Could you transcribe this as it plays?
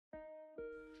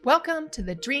Welcome to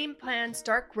the Dream Plan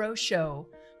Start Grow Show,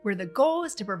 where the goal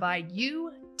is to provide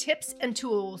you tips and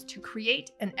tools to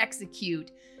create and execute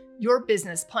your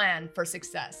business plan for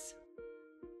success.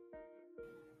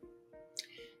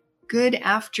 Good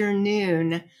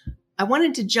afternoon. I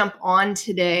wanted to jump on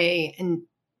today and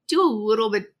do a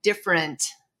little bit different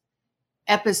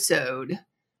episode.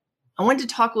 I wanted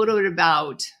to talk a little bit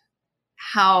about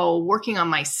how working on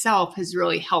myself has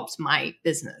really helped my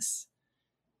business,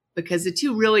 because the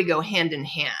two really go hand in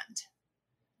hand.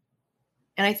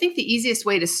 And I think the easiest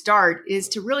way to start is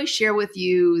to really share with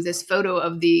you this photo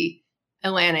of the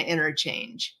Atlanta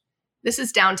interchange. This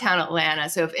is downtown Atlanta.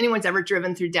 So if anyone's ever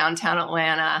driven through downtown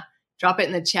Atlanta, drop it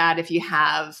in the chat if you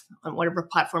have on whatever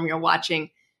platform you're watching.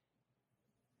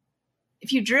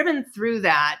 If you've driven through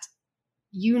that,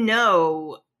 you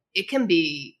know it can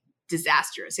be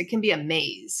disastrous. It can be a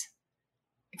maze.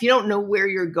 If you don't know where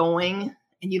you're going,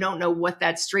 and you don't know what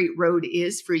that straight road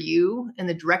is for you and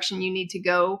the direction you need to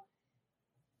go,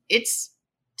 it's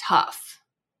tough.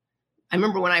 I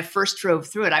remember when I first drove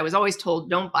through it, I was always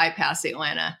told, don't bypass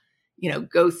Atlanta,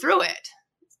 go through it.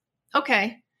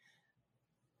 Okay.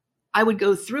 I would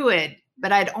go through it,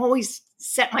 but I'd always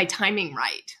set my timing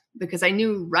right because I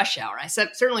knew rush hour. I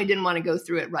certainly didn't want to go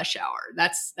through it rush hour.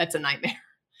 That's a nightmare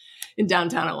in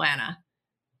downtown Atlanta.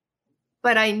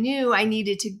 But I knew I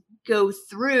needed to go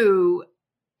through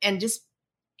and just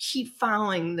keep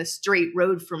following the straight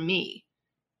road for me.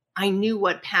 I knew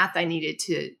what path I needed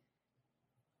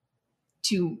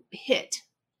to hit.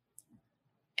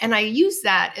 And I use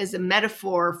that as a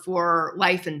metaphor for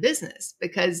life and business,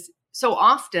 because so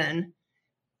often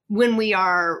when we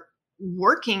are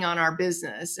working on our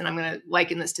business, and I'm going to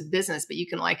liken this to business, but you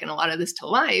can liken a lot of this to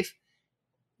life,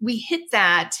 we hit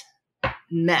that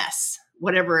mess,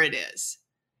 whatever it is.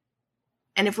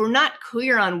 And if we're not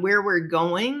clear on where we're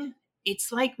going,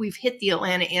 it's like we've hit the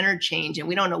Atlanta interchange and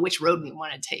we don't know which road we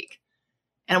want to take.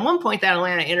 And at one point, that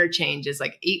Atlanta interchange is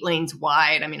like 8 lanes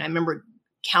wide. I mean, I remember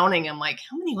counting. I'm like,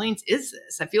 how many lanes is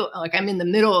this? I feel like I'm in the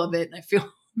middle of it, and I feel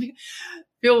a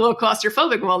little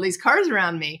claustrophobic with all these cars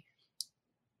around me.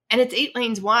 And it's 8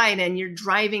 lanes wide, and you're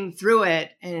driving through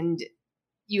it, and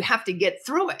you have to get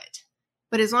through it.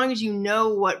 But as long as you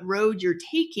know what road you're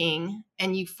taking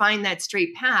and you find that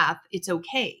straight path, it's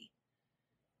okay.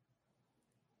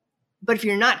 But if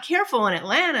you're not careful in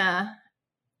Atlanta,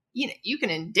 you can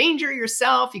endanger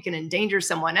yourself, you can endanger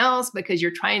someone else because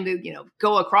you're trying to,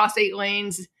 go across 8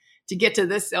 lanes to get to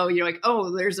this. Oh, you're like,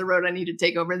 oh, there's a road I need to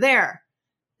take over there.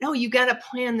 No, you got to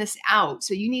plan this out.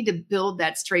 So you need to build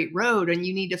that straight road, and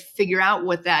you need to figure out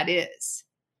what that is.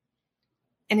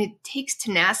 And it takes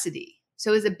tenacity.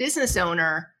 So as a business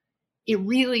owner, it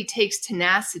really takes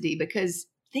tenacity, because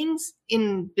things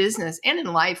in business and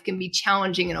in life can be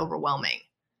challenging and overwhelming.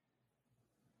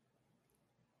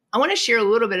 I want to share a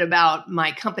little bit about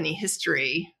my company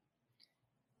history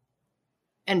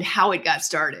and how it got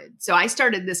started. So I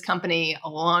started this company a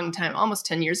long time, almost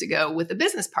 10 years ago, with a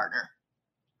business partner.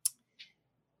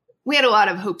 We had a lot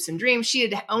of hopes and dreams. She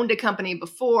had owned a company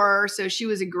before, so she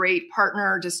was a great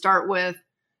partner to start with.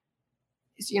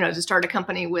 To start a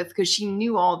company with, because she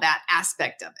knew all that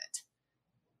aspect of it.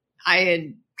 I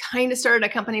had kind of started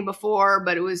a company before,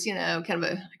 but it was, kind of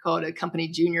I call it a company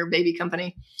junior, baby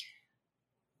company.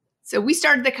 So we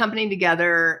started the company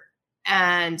together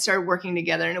and started working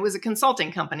together, and it was a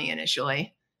consulting company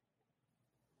initially.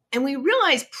 And we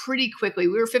realized pretty quickly,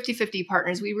 we were 50-50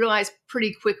 partners. We realized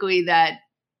pretty quickly that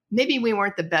maybe we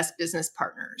weren't the best business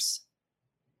partners.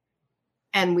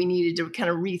 And we needed to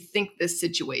kind of rethink this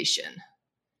situation.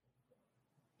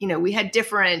 We had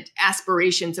different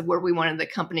aspirations of where we wanted the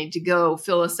company to go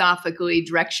philosophically,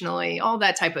 directionally, all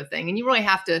that type of thing. And you really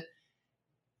have to,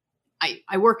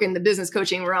 I work in the business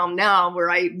coaching realm now,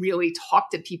 where I really talk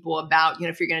to people about,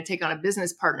 if you're going to take on a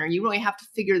business partner, you really have to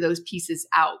figure those pieces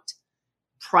out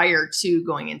prior to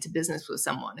going into business with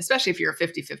someone, especially if you're a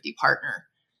 50-50 partner.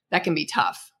 That can be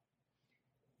tough.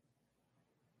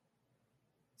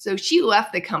 So she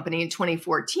left the company in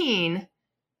 2014.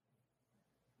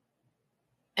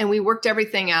 And we worked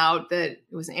everything out, that it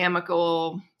was an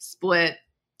amicable split.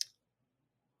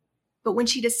 But when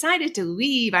she decided to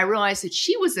leave, I realized that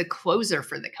she was a closer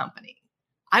for the company.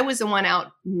 I was the one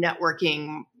out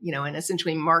networking, and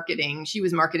essentially marketing. She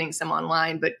was marketing some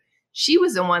online, but she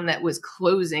was the one that was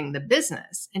closing the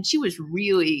business. And she was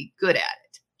really good at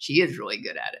it. She is really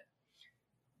good at it.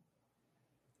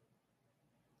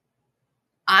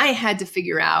 I had to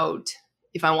figure out,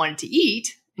 if I wanted to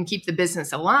eat and keep the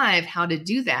business alive, how to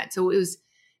do that. So it was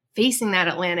facing that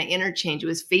Atlanta interchange. It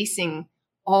was facing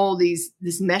all this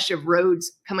mesh of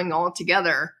roads coming all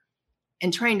together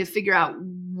and trying to figure out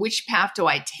which path do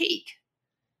I take.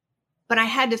 But I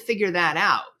had to figure that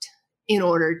out in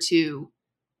order to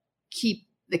keep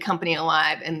the company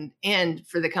alive and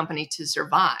for the company to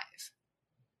survive.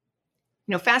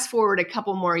 Fast forward a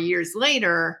couple more years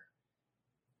later,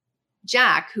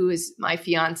 Jack, who is my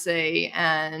fiance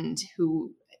and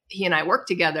who he and I work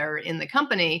together in the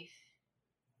company,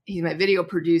 he's my video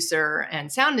producer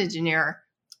and sound engineer.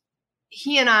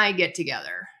 He and I get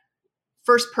together.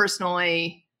 First,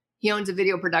 personally, he owns a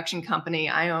video production company.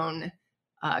 I own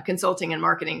a consulting and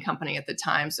marketing company at the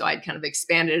time. So I'd kind of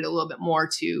expanded it a little bit more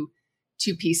to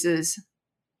two pieces.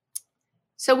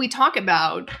 So we talk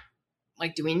about,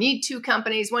 do we need two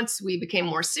companies? Once we became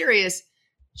more serious,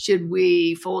 should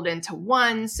we fold into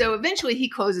one? So eventually he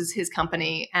closes his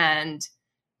company and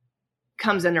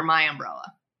comes under my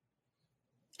umbrella.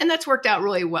 And that's worked out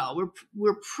really well.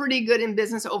 We're pretty good in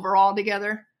business overall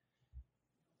together.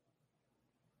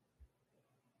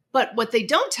 But what they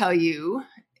don't tell you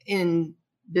in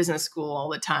business school all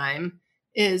the time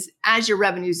is as your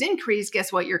revenues increase,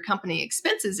 guess what? Your company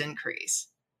expenses increase,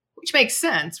 which makes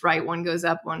sense, right? One goes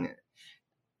up, one.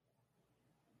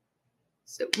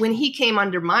 So when he came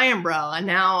under my umbrella,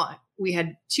 now we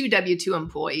had 2 W-2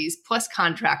 employees plus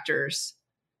contractors.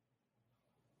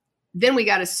 Then we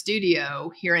got a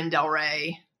studio here in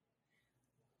Delray,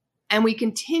 and we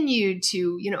continued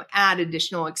to, add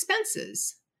additional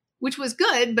expenses, which was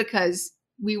good because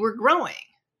we were growing.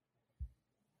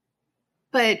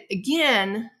 But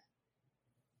again,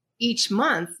 each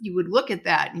month you would look at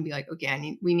that and be like,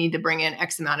 okay, we need to bring in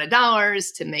X amount of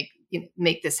dollars to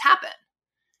make this happen.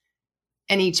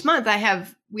 And each month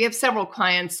we have several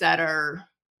clients that are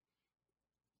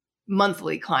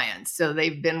monthly clients. So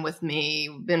they've been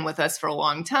with us for a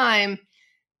long time,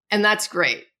 and that's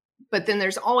great. But then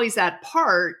there's always that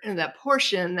part and that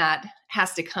portion that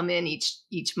has to come in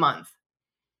each month.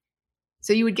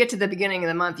 So you would get to the beginning of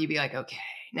the month, you'd be like, okay,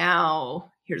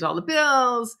 now here's all the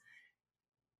bills.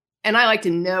 And I like to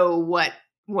know what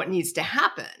needs to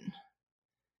happen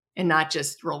and not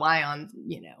just rely on,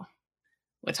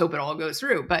 let's hope it all goes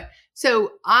through. But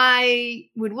so I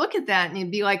would look at that and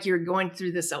it'd be like you're going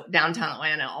through this downtown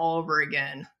Atlanta all over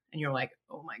again. And you're like,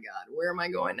 oh my God, where am I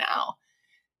going now?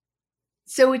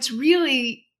 So it's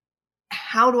really,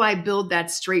 how do I build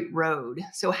that straight road?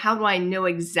 So how do I know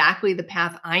exactly the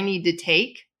path I need to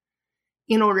take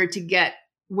in order to get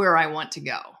where I want to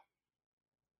go?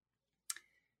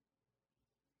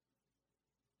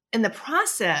 And the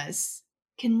process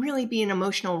can really be an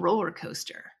emotional roller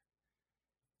coaster.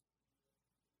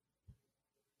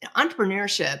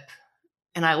 Entrepreneurship,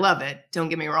 and I love it, don't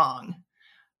get me wrong.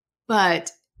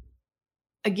 But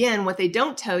again, what they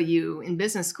don't tell you in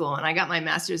business school, and I got my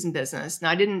master's in business. Now,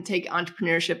 I didn't take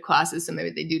entrepreneurship classes, so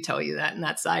maybe they do tell you that in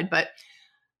that side. But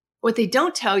what they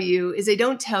don't tell you is they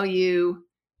don't tell you,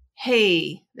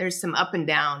 hey, there's some up and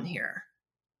down here.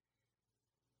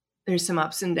 There's some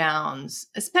ups and downs,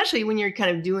 especially when you're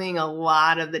kind of doing a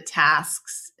lot of the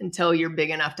tasks until you're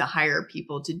big enough to hire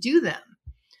people to do them.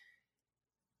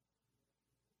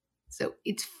 So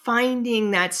it's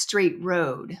finding that straight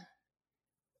road.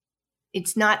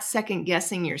 It's not second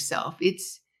guessing yourself.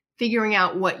 It's figuring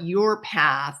out what your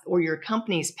path or your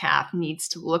company's path needs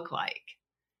to look like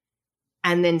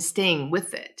and then staying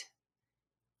with it.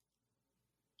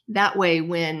 That way,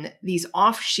 when these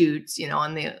offshoots,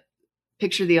 on the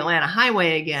picture the Atlanta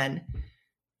highway again,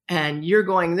 and you're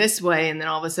going this way, and then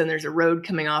all of a sudden there's a road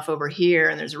coming off over here,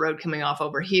 and there's a road coming off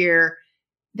over here,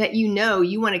 that you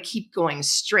want to keep going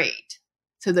straight.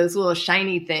 So those little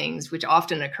shiny things, which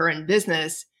often occur in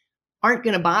business, aren't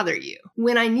going to bother you.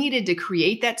 When I needed to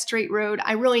create that straight road,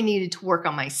 I really needed to work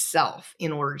on myself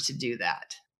in order to do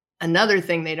that. Another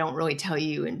thing they don't really tell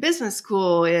you in business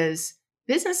school is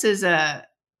business is a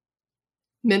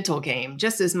mental game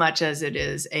just as much as it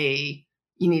is a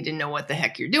you need to know what the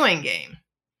heck you're doing game.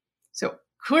 So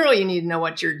clearly you need to know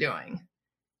what you're doing,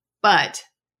 but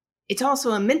it's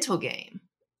also a mental game.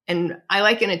 And I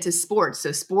liken it to sports. So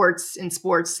in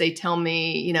sports, they tell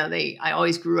me, I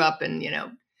always grew up and,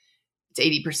 it's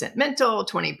 80% mental,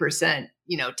 20%,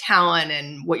 talent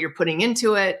and what you're putting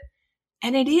into it.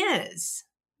 And it is,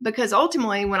 because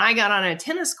ultimately when I got on a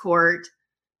tennis court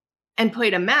and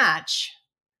played a match,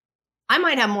 I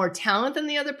might have more talent than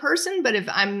the other person, but if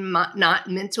I'm not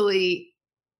mentally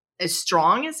as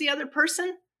strong as the other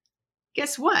person,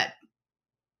 guess what?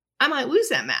 I might lose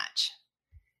that match.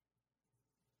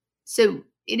 So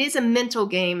it is a mental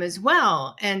game as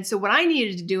well. And so what I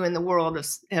needed to do in the world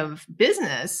of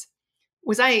business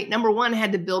was number one,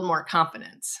 had to build more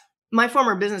confidence. My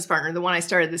former business partner, the one I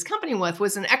started this company with,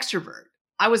 was an extrovert.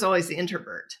 I was always the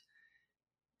introvert.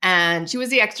 And she was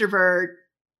the extrovert.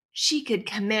 She could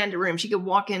command a room. She could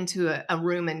walk into a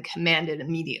room and command it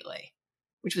immediately,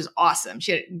 which was awesome.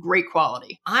 She had great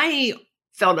quality. I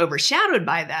felt overshadowed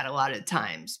by that a lot of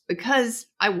times because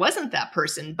I wasn't that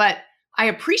person, but I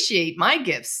appreciate my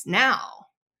gifts now.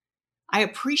 I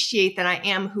appreciate that I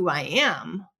am who I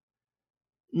am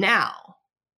now.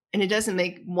 And it doesn't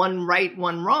make one right,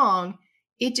 one wrong.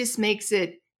 It just makes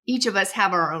it, each of us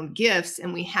have our own gifts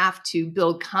and we have to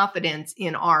build confidence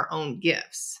in our own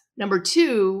gifts. Number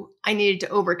 2, I needed to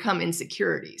overcome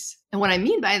insecurities. And what I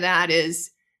mean by that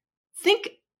is, think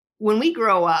when we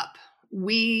grow up,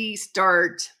 we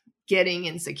start getting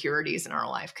insecurities in our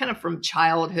life, kind of from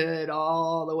childhood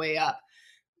all the way up.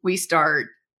 We start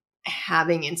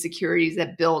having insecurities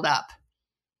that build up.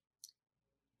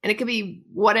 And it could be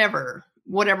whatever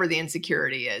the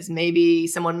insecurity is. Maybe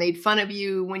someone made fun of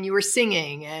you when you were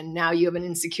singing and now you have an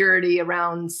insecurity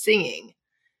around singing.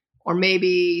 Or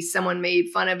maybe someone made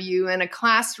fun of you in a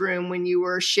classroom when you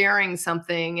were sharing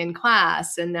something in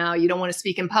class and now you don't want to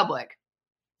speak in public.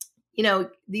 You know,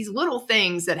 these little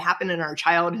things that happen in our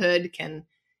childhood can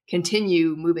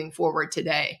continue moving forward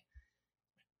today.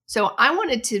 So I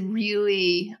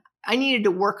needed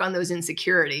to work on those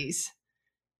insecurities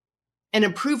and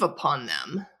improve upon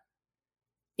them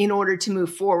in order to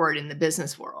move forward in the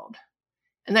business world.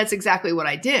 And that's exactly what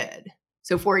I did.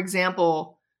 So for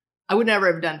example, I would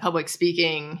never have done public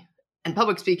speaking on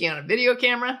a video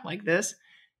camera like this.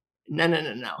 No.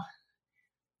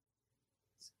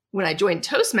 When I joined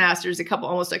Toastmasters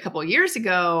almost a couple of years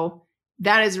ago,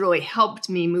 that has really helped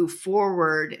me move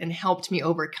forward and helped me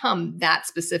overcome that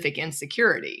specific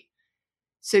insecurity.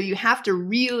 So you have to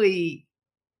really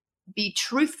be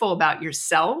truthful about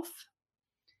yourself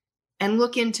and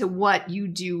look into what you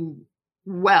do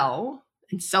well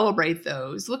and celebrate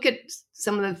those. Look at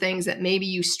some of the things that maybe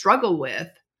you struggle with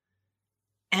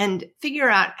and figure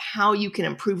out how you can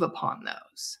improve upon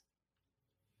those.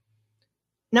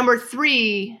 Number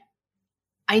 3,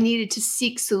 I needed to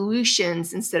seek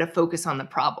solutions instead of focus on the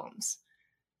problems.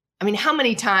 I mean, how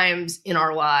many times in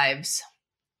our lives,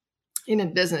 in a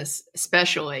business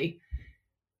especially,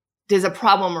 does a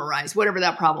problem arise, whatever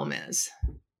that problem is?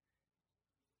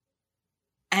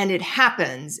 And it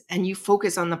happens and you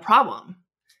focus on the problem.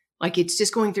 Like it's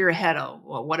just going through your head, oh,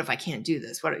 well, what if I can't do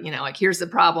this? Here's the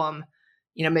problem.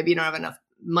 Maybe you don't have enough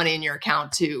money in your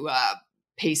account to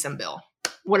pay some bill,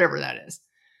 whatever that is.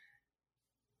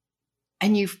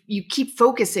 And you keep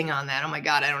focusing on that. Oh my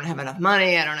God, I don't have enough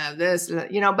money. I don't have this,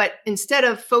 but instead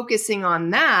of focusing on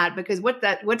that, because what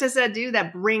does that do?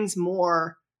 That brings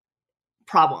more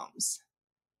problems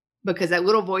because that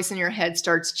little voice in your head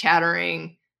starts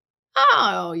chattering.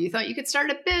 Oh, you thought you could start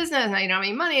a business. Now you don't have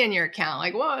any money in your account.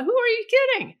 Like, whoa, who are you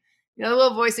kidding? The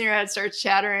little voice in your head starts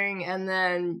chattering and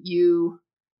then you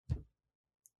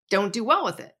don't do well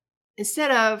with it.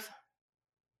 Instead of,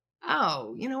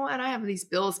 oh, you know what? I have these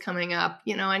bills coming up.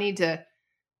 We need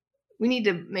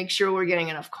to make sure we're getting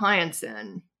enough clients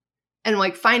in and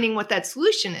like finding what that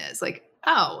solution is. Like,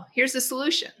 oh, here's the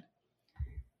solution.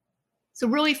 So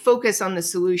really focus on the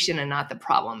solution and not the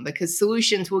problem, because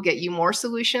solutions will get you more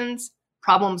solutions.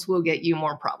 Problems will get you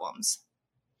more problems.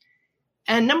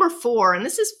 And number 4, and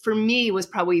this is for me was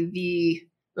probably the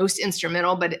most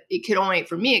instrumental, but it could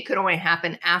only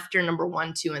happen after number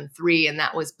 1, 2, and 3. And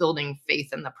that was building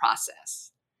faith in the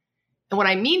process. And what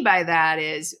I mean by that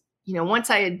is,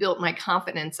 once I had built my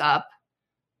confidence up,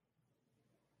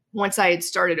 once I had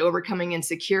started overcoming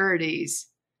insecurities,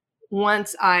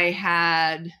 once I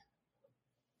had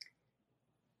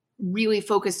really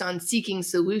focused on seeking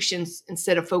solutions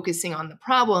instead of focusing on the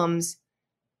problems,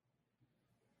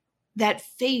 that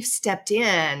faith stepped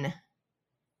in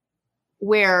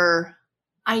where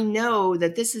I know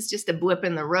that this is just a blip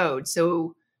in the road.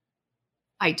 So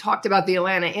I talked about the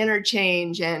Atlanta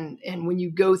interchange and when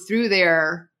you go through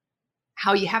there,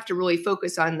 how you have to really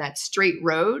focus on that straight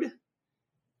road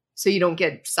so you don't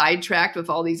get sidetracked with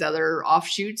all these other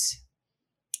offshoots.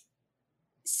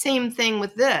 Same thing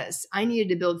with this. I needed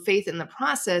to build faith in the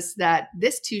process that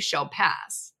this too shall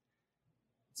pass.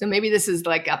 So maybe this is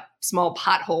like a small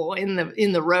pothole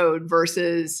in the road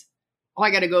versus, oh,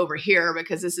 I got to go over here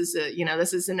because this is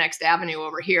the next avenue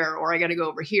over here, or I got to go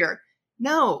over here.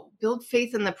 No, build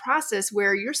faith in the process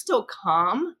where you're still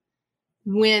calm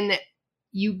when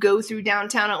you go through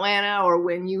downtown Atlanta or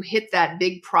when you hit that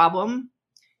big problem.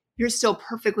 You're still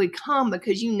perfectly calm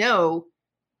because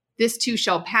this too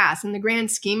shall pass. In the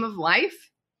grand scheme of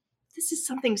life, this is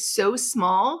something so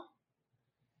small.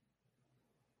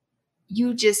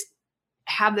 You just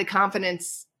have the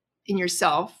confidence in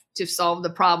yourself to solve the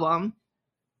problem.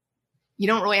 You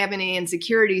don't really have any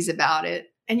insecurities about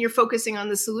it. and you're focusing on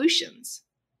the solutions.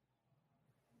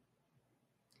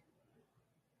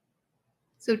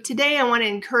 So today I want to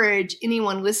encourage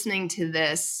anyone listening to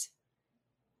this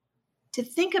to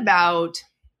think about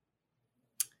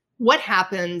what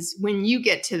happens when you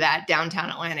get to that downtown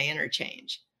Atlanta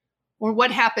interchange, or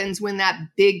what happens when that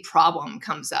big problem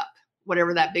comes up,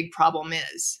 whatever that big problem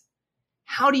is.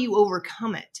 How do you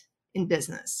overcome it in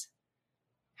business?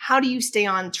 How do you stay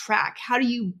on track? How do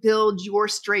you build your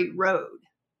straight road?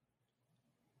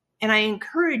 And I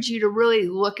encourage you to really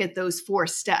look at those 4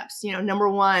 steps. Number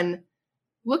 1,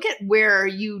 look at where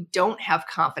you don't have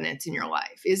confidence in your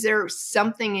life. Is there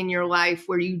something in your life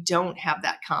where you don't have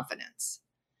that confidence?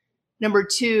 Number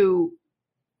 2,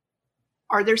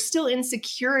 are there still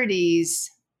insecurities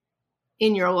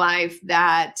in your life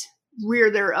that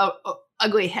rear their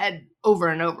ugly head over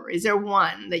and over? Is there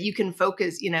one that you can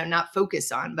focus, not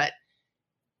focus on, but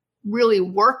really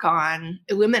work on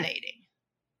eliminating?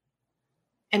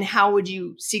 And how would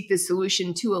you seek the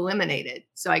solution to eliminate it?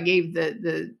 So I gave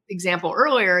the example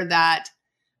earlier that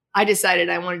I decided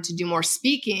I wanted to do more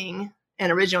speaking.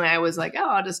 And originally I was like,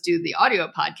 I'll just do the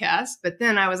audio podcast. But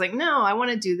then I was like, no, I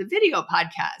want to do the video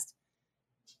podcast.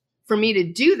 For me to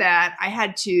do that, I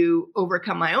had to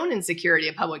overcome my own insecurity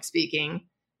of public speaking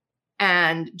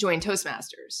and join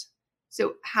Toastmasters.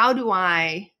 So how do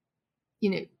I,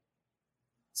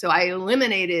 so I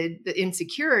eliminated the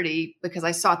insecurity because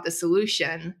I sought the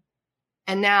solution.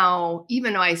 And now,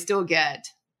 even though I still get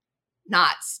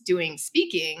knots doing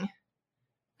speaking,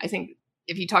 I think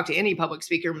if you talk to any public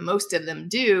speaker, most of them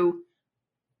do,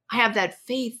 I have that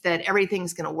faith that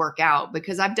everything's going to work out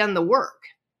because I've done the work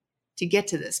to get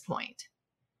to this point.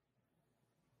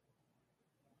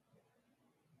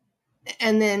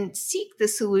 And then seek the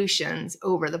solutions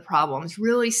over the problems.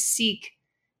 Really seek,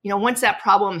 once that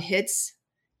problem hits,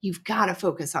 you've got to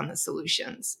focus on the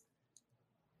solutions.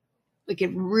 Like, it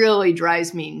really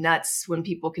drives me nuts when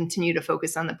people continue to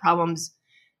focus on the problems.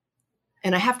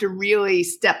 And I have to really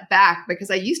step back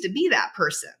because I used to be that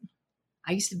person.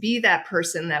 I used to be that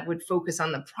person that would focus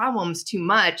on the problems too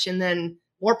much, and then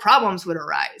more problems would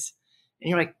arise. And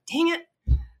you're like, dang it.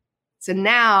 So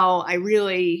now I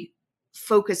really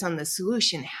focus on the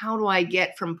solution. How do I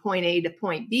get from point A to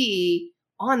point B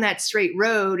on that straight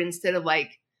road instead of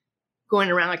like going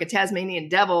around like a Tasmanian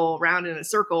devil around in a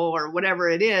circle or whatever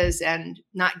it is and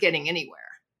not getting anywhere?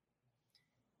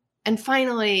 And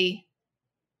finally,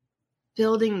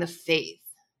 building the faith.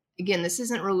 Again, this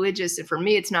isn't religious. And for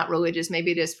me, it's not religious.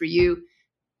 Maybe it is for you.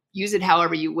 Use it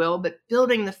however you will, but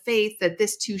building the faith that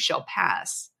this too shall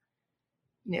pass.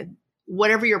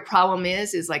 Whatever your problem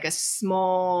is like a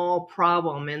small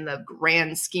problem in the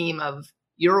grand scheme of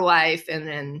your life and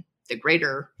then the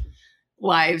greater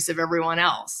lives of everyone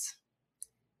else.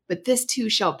 But this too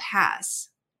shall pass.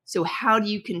 So how do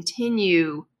you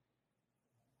continue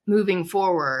moving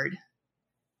forward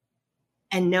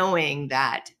and knowing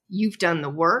that you've done the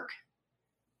work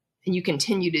and you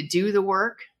continue to do the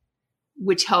work,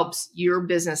 which helps your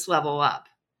business level up?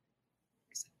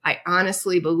 I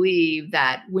honestly believe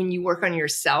that when you work on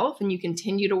yourself and you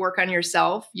continue to work on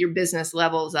yourself, your business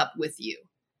levels up with you.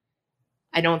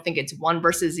 I don't think it's one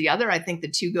versus the other. I think the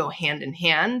two go hand in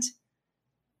hand.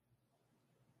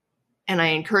 And I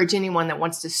encourage anyone that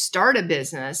wants to start a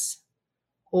business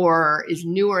or is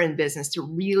newer in business to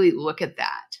really look at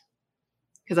that.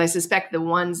 Because I suspect the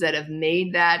ones that have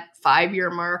made that 5-year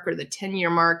mark or the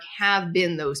 10-year mark have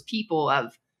been those people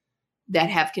that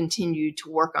have continued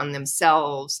to work on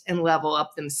themselves and level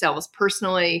up themselves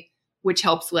personally, which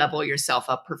helps level yourself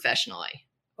up professionally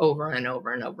over and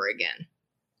over and over again.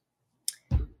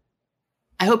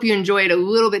 I hope you enjoyed a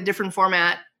little bit different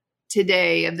format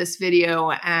today of this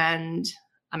video, and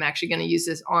I'm actually going to use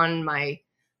this on my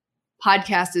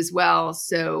podcast as well.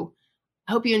 So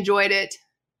I hope you enjoyed it.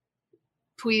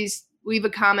 Please leave a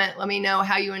comment. Let me know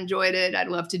how you enjoyed it. I'd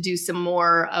love to do some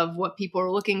more of what people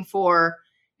are looking for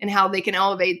and how they can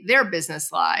elevate their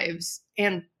business lives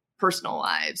and personal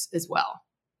lives as well.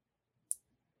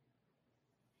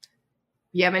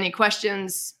 If you have any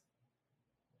questions,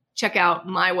 check out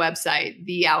my website,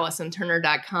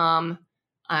 theallisonturner.com.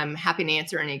 I'm happy to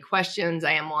answer any questions.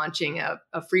 I am launching a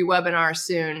free webinar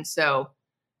soon, so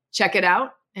check it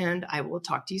out, and I will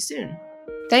talk to you soon.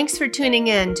 Thanks for tuning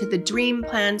in to the Dream,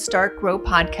 Plan, Start, Grow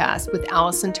podcast with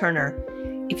Allison Turner.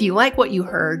 If you like what you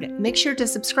heard, make sure to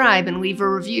subscribe and leave a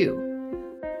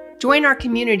review. Join our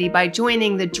community by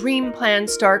joining the Dream, Plan,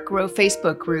 Start, Grow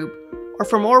Facebook group, or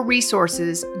for more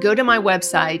resources, go to my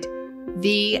website,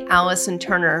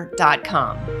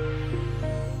 theallisonturner.com.